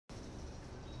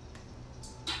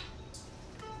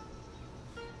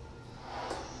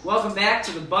Welcome back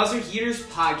to the Buzzer Heaters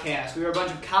podcast. We are a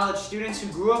bunch of college students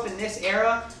who grew up in this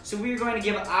era, so we are going to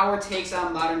give our takes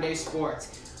on modern day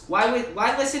sports. Why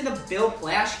listen to Bill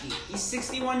Plaschke? He's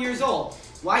 61 years old.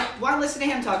 Why listen to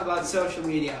him talk about social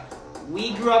media?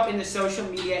 We grew up in the social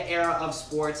media era of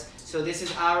sports, so this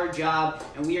is our job,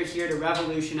 and we are here to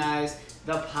revolutionize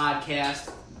the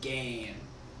podcast game.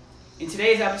 In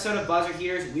today's episode of Buzzer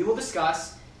Heaters, we will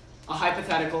discuss a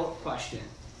hypothetical question.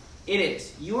 It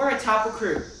is, you are a top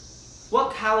recruit.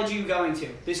 What college are you going to?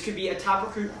 This could be a top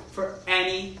recruit for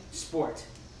any sport.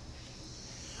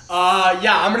 I'm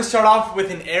going to start off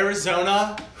with an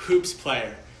Arizona hoops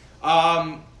player.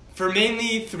 For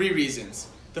mainly 3 reasons.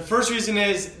 The first reason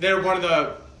is they're one of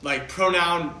the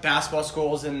pronoun basketball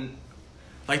schools in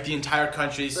the entire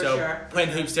country, playing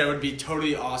hoops there would be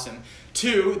totally awesome.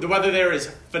 2, the weather there is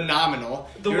phenomenal.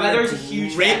 The weather is a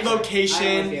huge great factor.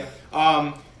 location.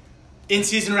 In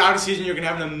season or out of season, you're going to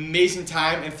have an amazing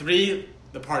time. And 3,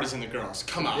 the parties and the girls.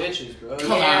 Come on. Bitches, bro.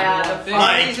 Come on. The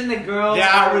parties and the girls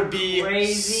that are would be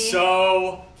crazy.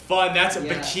 so fun. That's a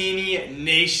Yeah. Bikini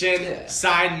Nation. Yeah.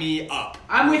 Sign me up.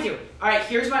 I'm with you. All right,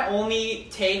 here's my only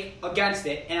take against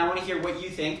it, and I want to hear what you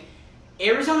think.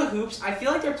 Arizona hoops, I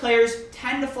feel like their players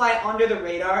tend to fly under the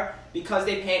radar because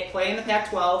they play in the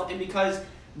Pac-12 and because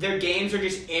their games are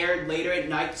just aired later at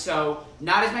night, so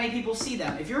not as many people see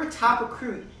them. If you're a top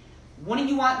recruit, wouldn't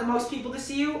you want the most people to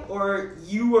see you, or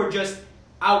you are just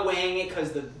outweighing it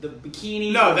because the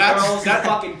bikinis, girls, and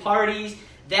fucking parties,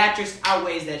 that just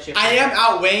outweighs that shit? I am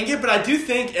outweighing it, but I do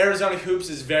think Arizona hoops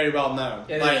is very well known.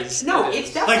 It's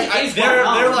definitely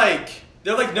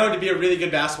They're known to be a really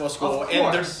good basketball school,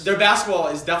 and their basketball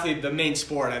is definitely the main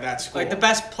sport at that school. The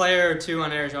best player or two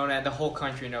on Arizona, and the whole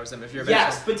country knows them. If you're a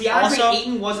yes, but DeAndre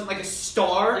Ayton wasn't a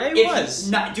star. Yeah, he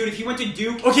was. Dude, if he went to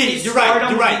Duke, Okay, you're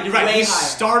right. Way His higher.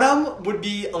 stardom would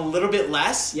be a little bit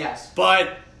less. Yes,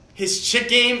 but his chick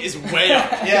game is way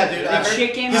up. Yeah, dude. the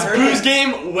chick game. His booze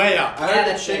game way up. I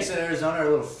heard the chicks in Arizona are a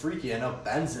little freaky. I know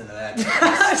Ben's into that.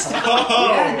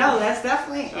 Yeah, no, that's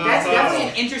definitely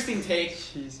an interesting take.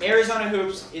 Jesus. Arizona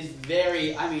hoops is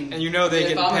very. And you know they if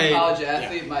get I'm paid. a college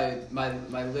athlete,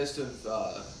 my list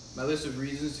of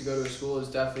reasons to go to a school is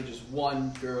definitely just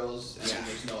one, girls, and then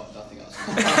there's nothing else.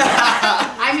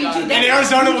 Dude, And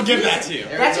Arizona will give that to you.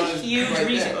 That's a Arizona's huge right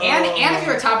reason. there. And if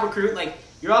you're a top recruit,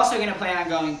 you're also going to plan on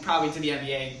going probably to the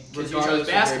NBA because you chose Regardless of where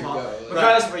you basketball, go.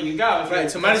 regardless of where you go. If you're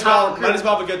Right, so a might as top well recruit,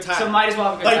 have a good time. So might as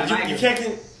well have a good time. You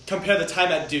can't compare the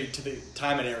time at Duke to the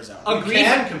time at Arizona. Agreed. You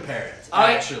can compare it, All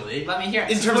right, actually. let me hear it.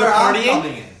 In terms of Where I'm partying?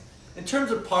 coming in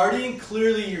terms of partying,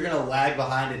 clearly you're going to lag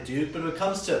behind at Duke, but when it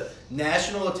comes to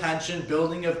national attention,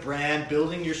 building a brand,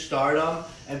 building your stardom,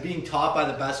 and being taught by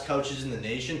the best coaches in the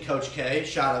nation, Coach K,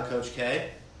 shout out Coach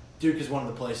K, Duke is one of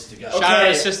the places to go. Shout out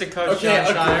assistant coach John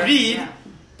Steiner. Agreed, Yeah.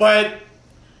 but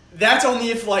that's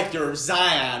only if you're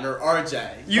Zion or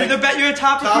RJ. You're a top recruit.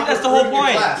 Top That's the whole recruit in your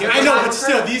point. class. You're I know, top but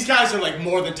still, recruit. these guys are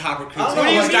more than top recruits. I don't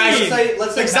know, These guys,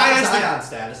 let's say Zion's the- Zion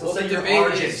status. Let's Well, say the you're debate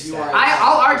RJ is you status. are-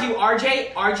 I'll argue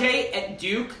RJ at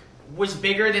Duke was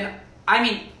bigger than.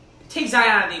 Take Zion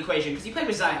out of the equation because he played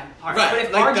with Zion hard. Right, But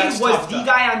if that's RJ was tough, the though.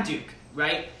 guy on Duke,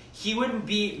 right, he would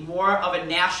be more of a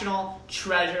national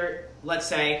treasure, let's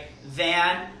say,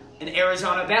 than an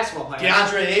Arizona basketball player.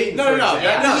 DeAndre Ayton. No, for no, example.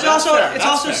 yeah, no. It's that's also fair, it's that's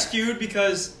also fair. skewed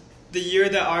because the year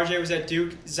that RJ was at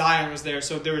Duke, Zion was there,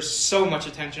 so there was so much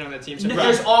attention on that team. So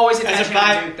There's always as a attention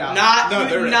bi- on Duke, though. not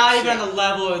there not is, even yeah. on the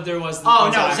level that there was. Oh,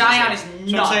 when no, Zion was is there.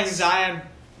 So I'm saying nuts. Zion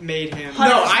made him.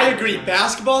 No, I 100%. agree.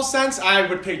 Basketball sense, I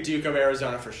would pick Duke over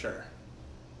Arizona for sure.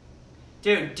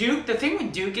 Dude, Duke, the thing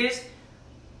with Duke is,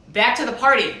 back to the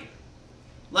party.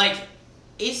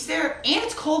 Is there, and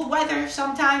it's cold weather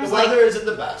sometimes. The weather isn't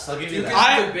the best. I'll give you Duke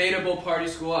that. is a debatable party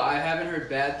school. I haven't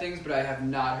heard bad things, but I have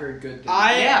not heard good things.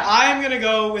 I'm gonna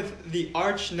go with the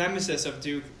arch nemesis of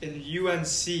Duke in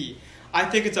UNC. I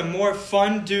think it's a more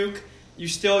fun Duke. You're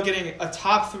still getting a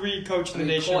top 3 coach in the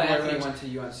nation. Cole where Anthony there's- went to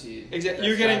UNC. Exactly.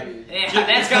 You're That's getting- gotta be- Yeah,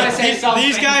 that's gonna say something.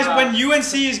 These guys, bro. when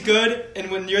UNC is good and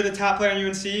when you're the top player in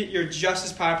UNC, you're just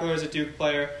as popular as a Duke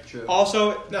player. True.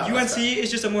 Also, No, that's UNC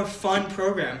is just a more fun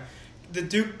program. The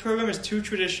Duke program is too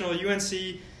traditional.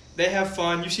 UNC, they have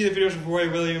fun. You see the videos of Roy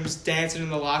Williams dancing in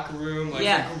the locker room.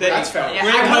 Yeah, that's fair. Yeah,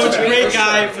 Great I will coach, agree. great For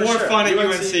guy, sure, for more sure. fun at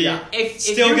UNC, UNC. yeah. If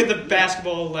Still you- get the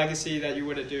basketball legacy that you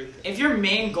would at Duke. If your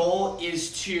main goal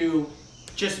is to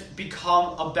just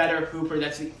become a better hooper,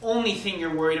 that's the only thing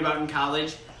you're worried about in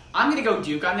college, I'm going to go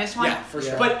Duke on this one. Yeah, for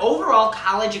sure. But overall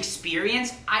college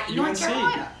experience, North UNC.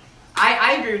 Carolina.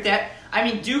 I agree with that.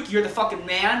 Duke, you're the fucking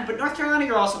man, but North Carolina,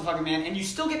 you're also the fucking man, and you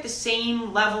still get the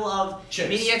same level of Chicks.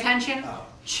 media attention. Oh.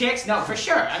 Chicks, no, for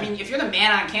sure. If you're the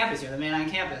man on campus, you're the man on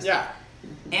campus. Yeah.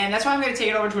 And that's why I'm going to take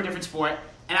it over to a different sport.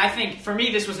 And I think, for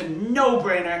me, this was a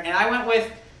no-brainer. And I went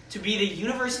with, to be the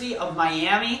University of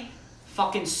Miami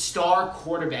fucking star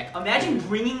quarterback. Imagine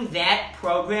bringing that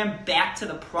program back to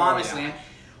the promised land.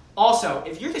 Also,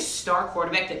 if you're the star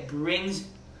quarterback that brings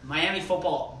Miami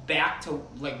football back to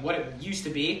like what it used to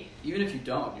be, Even if you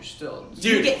don't, you're still. you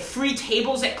Dude. get free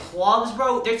tables at clubs,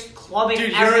 bro. There's clubbing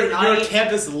Dude, every you're night. a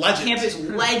campus legend. Campus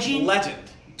legend. Legend.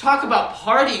 Talk about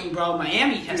partying, bro.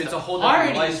 Miami has Dude, it's the a whole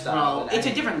different parties, lifestyle bro. than It's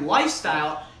a different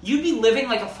lifestyle. You'd be living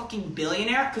like a fucking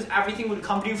billionaire because everything would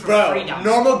come to you for free Bro, down.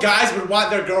 normal guys would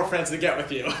want their girlfriends to get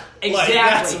with you. Exactly. Like,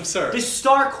 that's absurd. The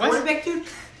star quarterback, dude.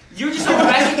 You're just a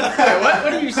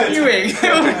What are you spewing?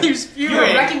 What are you spewing? You're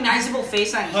a recognizable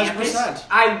face on campus. 100%.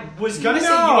 I was gonna say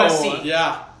No. USC.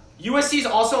 Yeah. USC is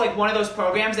also like one of those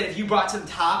programs that if you brought to the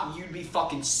top, you'd be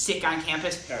fucking sick on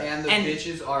campus. And the And-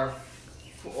 bitches are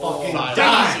Fucking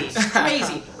Crazy,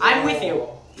 crazy. I'm with you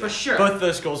for sure. Both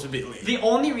those schools would be elite. The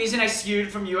only reason I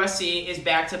skewed from USC is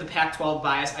back to the Pac-12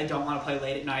 bias. I don't want to play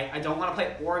late at night. I don't want to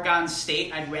play Oregon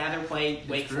State. I'd rather play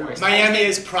Wake Forest. Miami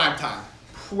is prime time.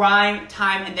 Prime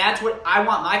time, and that's what I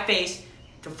want my face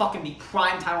to fucking be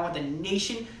prime time. I want the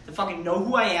nation to fucking know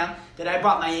who I am, that I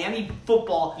brought Miami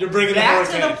football You're bringing the back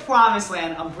to Hurricane. the promised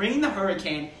land. I'm bringing the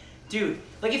Hurricane. Dude,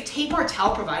 like if Tate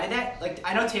Martell provided that, like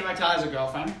I know Tate Martell has a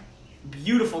girlfriend.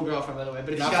 Beautiful girlfriend, by the way.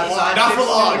 But if Not he for got long. Not for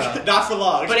sidekicks, long. Not for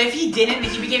long. but if he didn't,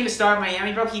 if he became the star of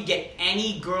Miami, bro, he'd get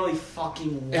any girl he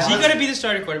fucking wants. Is he gonna be the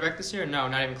starting quarterback this year? No,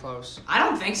 not even close. I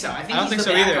don't think so. I think I don't he's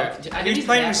think the so either. backup. I think He he's was the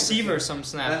playing backup receiver this some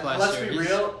snaps And last let's year. be He's-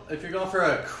 real. If you're going for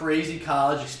a crazy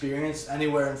college experience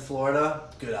anywhere in Florida,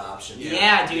 good option. year.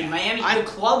 Yeah, dude, Miami. I- the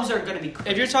clubs are gonna be.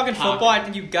 If you're talking popping. football, I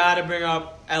think you gotta bring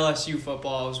up LSU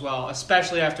football as well,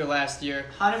 especially after last year.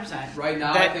 100%. right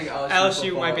now. That I think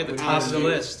LSU might be at the football top of the would be-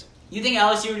 list. You think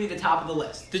LSU would be the top of the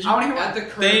list? Did you- I want to hear At what. the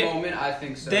current They- moment, I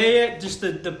think so. They just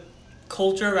the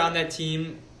culture around that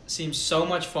team seems so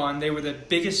much fun. They were the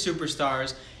biggest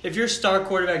superstars. If you're star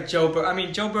quarterback Joe Burrow,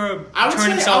 Joe Burrow I would turned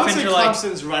say, himself into into like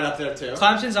Clemson's right up there too.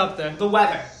 Clemson's up there. The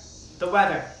weather. The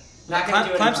weather. Not gonna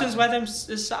do it. Clemson's weather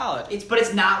is solid. But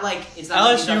it's not like it's not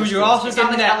like these other LSU, you're schools. also It's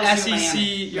not getting like that LSU and SEC.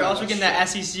 Miami. You're No, also that's getting that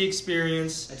SEC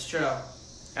experience. That's true.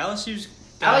 LSU's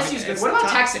LSU's good. it's What the about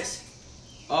top. Texas?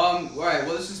 All right.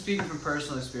 Well, this is speaking from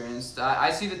personal experience.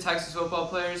 I see the Texas football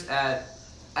players at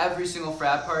every single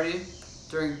frat party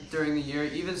during the year.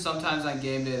 Even sometimes on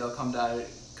game day, they'll come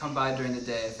by during the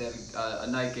day if they have a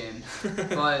night game.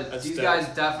 But That's these dope. guys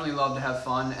definitely love to have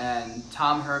fun. And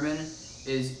Tom Herman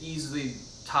is easily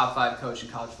top 5 coach in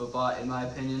college football, in my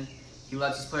opinion. He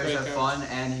lets his players Great have coach. fun,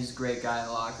 and he's a great guy in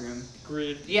the locker room.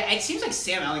 Agreed. Yeah, it seems like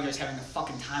Sam Ellinger's having the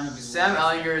fucking time of his Sam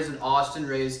life. Ellinger is an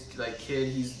Austin-raised kid.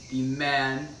 He's the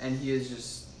man, and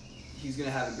he's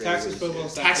gonna have a great Texas year this football year.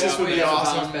 stuff. Texas would be It's a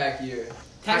awesome. bounce back year.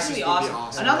 Texas would be awesome.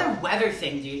 awesome. Another weather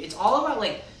thing, dude. It's all about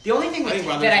like the only thing I think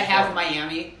weather's that I have in important.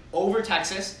 Miami over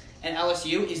Texas and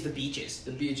LSU is the beaches.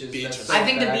 The beaches. Beaches. That's so I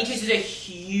think the facts. beaches is a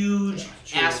huge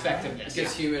True. aspect of It this.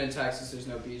 gets humid in Texas. There's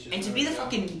no beaches. And to be the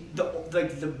fucking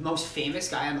the most famous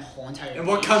guy on the whole entire And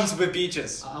what beach. comes with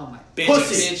beaches? Oh my.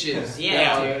 Bitches. bitches.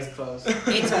 Yeah, dude, dude. it's close.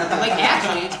 It's like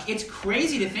actually it's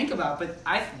crazy to think about, but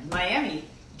Miami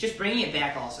just bringing it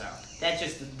back also. That's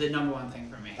just the number one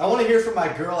thing for me. I want to hear from my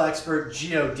girl expert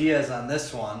Gio Diaz on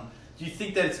this one. Do you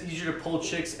think that it's easier to pull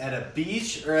chicks at a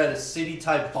beach or at a city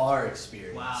type bar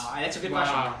experience? Wow, that's a good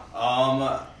Wow.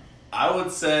 question. I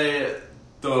would say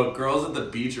the girls at the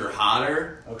beach are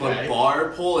hotter, Okay. but bar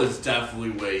pull is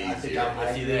definitely way I think easier. I'm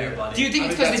with you there, buddy. Do you think I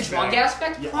it's think because that's the drunk fair.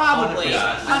 aspect? Yeah, Probably.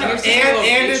 100%. 100%. And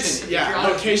Location. it's If you're on a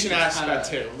location beach, it's aspect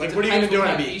kinda- too. Like it what are you gonna depends do what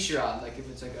on a kind of beach? you're on. Like if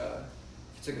it's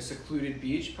like a secluded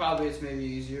beach, probably it's maybe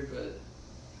easier. But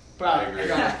Probably. if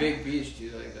you're on a big beach,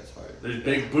 dude, like that's hard. There's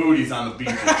big booties on the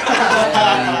beaches. You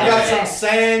got some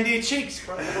sandy cheeks,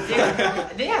 bro.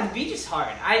 Yeah, the beach is hard.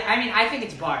 I mean, I think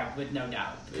it's barred with no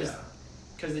doubt. Yeah.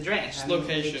 Because the drink. Just I mean,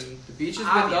 location. The beach has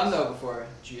Obvious. been done though before,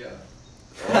 Gio.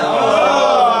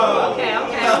 Oh.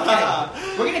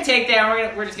 Okay. We're gonna take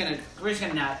that. We're just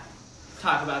gonna not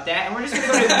talk about that, and we're just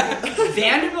gonna go to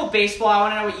Vanderbilt baseball. I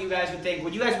want to know what you guys would think.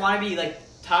 Would you guys want to be like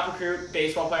top recruit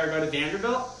baseball player, go to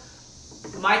Vanderbilt?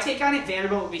 My take on it,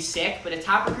 Vanderbilt would be sick, but a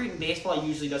top recruit in baseball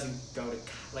usually doesn't go to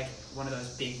like one of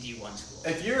those big D1 schools.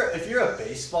 If you're a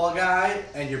baseball guy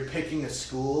and you're picking a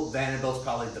school, Vanderbilt's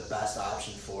probably the best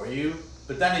option for you.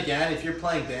 But then again, if you're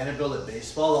playing Vanderbilt at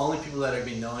baseball, the only people that are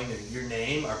gonna be knowing your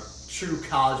name are true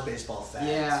college baseball fans.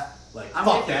 Yeah. Like I'm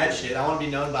fuck with you. that shit. I want to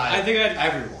be known by I think I'd-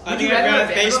 everyone. I Would think you I'd rather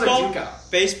rather go Vanderbilt or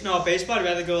baseball. Baseball. I'd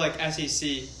rather go like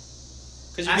SEC.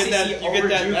 Because you SEC get that. You over get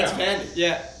that. JUCO. That's Vandy.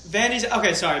 Yeah, Vandy's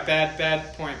okay. Sorry,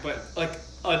 bad point. But like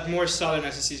a more southern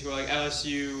SEC school like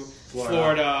LSU, Florida.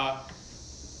 Florida.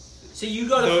 So you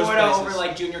go to Those Florida places. over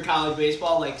like junior college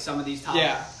baseball, like some of these top.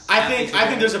 Yeah. I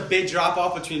think there's a big drop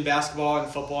off between basketball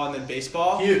and football and then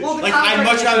baseball. Huge. Well, the Like I'd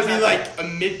much rather be competition's like a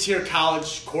mid-tier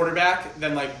college quarterback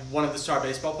than like one of the star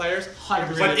baseball players.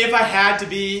 100%. But if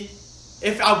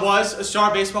I was a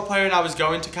star baseball player and I was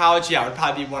going to college, yeah, it would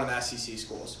probably be one of the SEC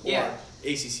schools or Yeah.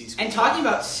 ACC schools. And talking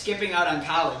about skipping out on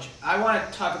college, I want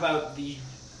to talk about the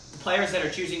players that are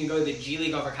choosing to go to the G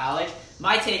League over college.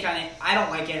 My take on it, I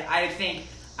don't like it. I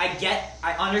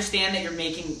understand that you're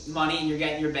making money and you're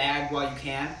getting your bag while you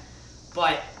can,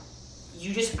 but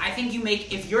I think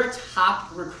if you're a top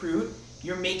recruit,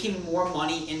 you're making more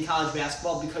money in college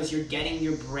basketball because you're getting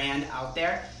your brand out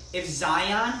there. If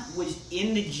Zion was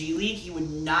in the G League, he would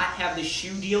not have the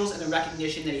shoe deals and the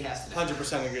recognition that he has today.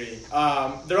 100% agree.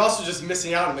 They're also just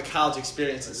missing out on the college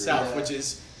experience itself, Yeah. which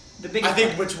is, The biggest I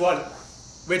think,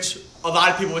 which a lot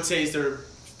of people would say is their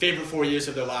favorite 4 years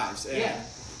of their lives. And Yeah.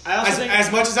 I also think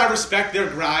as much as I respect their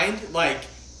grind, like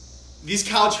these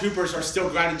college hoopers are still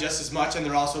grinding just as much, and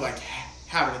they're also like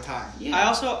having a time. Yeah. I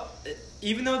also,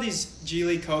 even though these G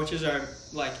League coaches are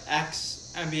like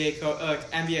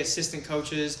NBA assistant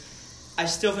coaches, I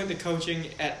still think the coaching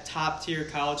at top tier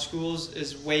college schools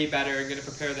is way better and going to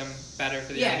prepare them better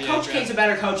for the NBA Coach draft. K's a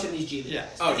better coach than these G League Yeah.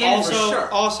 guys. Oh, At the end of for the day-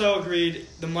 sure. Also agreed,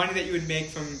 the money that you would make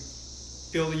from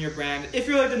building your brand, if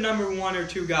you're like the number 1 or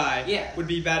 2 guy, Yeah. would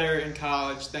be better in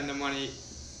college than the money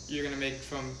you're going to make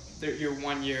from your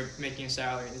 1 year making a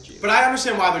salary in the G League. But I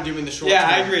understand why they're doing the short Yeah,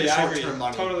 term. I agree. The I short agree. term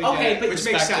money. Totally. Okay, get it. but Which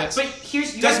Respect makes sense. But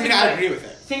here's you Doesn't guys mean think I about agree it. with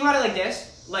it. Think about it like this: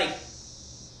 like,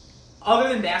 other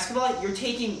than basketball, you're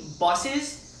taking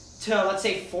buses to, let's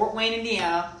say, Fort Wayne,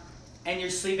 Indiana, and you're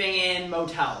sleeping in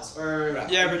motels or Right.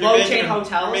 Yeah, but low you're chain making,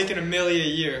 hotels. you're making $1 million a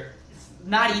year.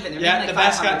 Not even. They're Yeah, making the like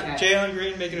best guy, 500K. Jalen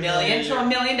Green, making $1 million a So year. $1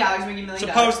 million making $1 million.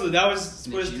 Supposedly, that was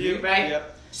what his G deal. League, right?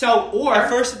 Yep. So, or At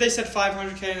first they said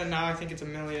 500K, and then now I think it's $1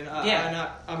 million.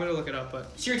 Yeah. I'm gonna look it up,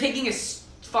 but so you're taking a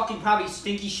fucking probably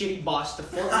stinky shitty bus to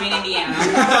Fort Wayne, Indiana,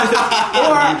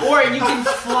 or you can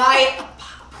fly a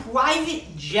private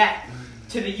jet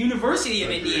to the University of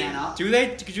Indiana. do they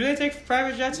take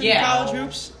private jets in Yeah. college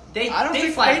hoops? They I don't they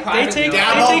think fly they private. take-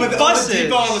 jets. they Dabo take with buses.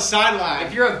 Oladipo on the sideline.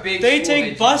 If you're a big They school, take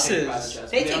they do buses. private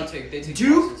jets. They don't take- they take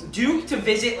buses. Duke to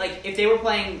visit, like, if they were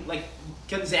playing, like,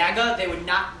 Gonzaga, they would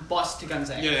not bus to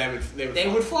Gonzaga. Yeah, They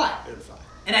would fly. They would fly.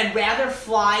 And I'd rather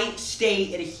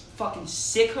stay at a fucking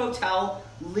sick hotel,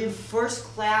 live first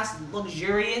class,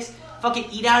 luxurious, fucking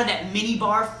eat out of that mini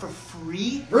bar for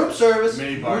free. Room service.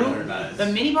 Mini bars are nice. The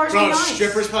mini bars Bro, are nice.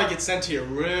 strippers probably get sent to your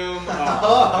room.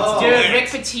 Oh. Dude, lit. Rick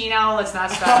Pitino, let's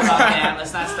not start about that.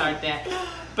 Let's not start that.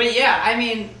 But yeah, I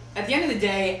mean, at the end of the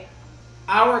day,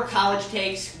 our college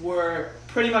takes were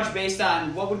pretty much based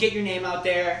on what would get your name out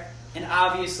there, and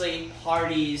obviously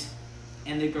parties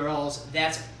and the girls.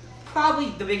 That's probably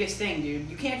the biggest thing, dude.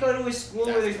 You can't go to a school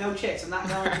where there's no chicks. I'm not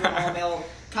going to an all-male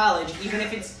college, even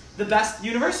if it's the best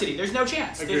university. There's no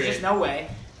chance. Agreed. There's just no way.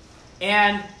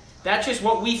 And that's just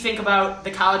what we think about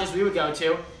the colleges we would go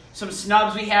to. Some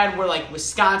snubs we had were like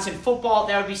Wisconsin football.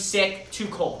 That would be sick. Too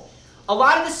cold. A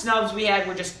lot of the snubs we had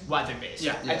were just weather-based.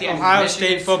 Yeah. At the end of Ohio the day.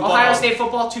 State football. Ohio State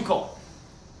football, too cold.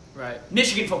 Right.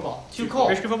 Michigan football, too cold.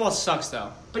 Michigan football sucks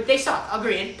though. But they suck.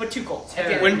 Agreed. But too cold. At the end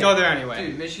of the Wouldn't day. go there anyway.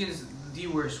 Dude, Michigan's the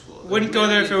worst school. Wouldn't go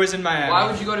there if it was in Miami. Why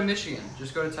would you go to Michigan?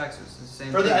 Just go to Texas. It's the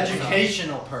same For the thing.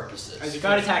 educational purposes.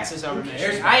 Go to Texas over Who cares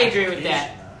Michigan. about I agree with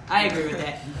that. I agree with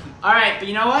that. All right, but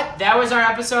you know what? That was our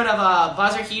episode of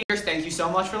Buzzer Heaters. Thank you so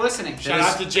much for listening. Shout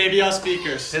out to JBL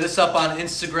Speakers. Hit us up on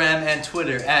Instagram and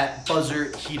Twitter at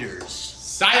Buzzer Heaters.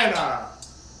 Sayonara.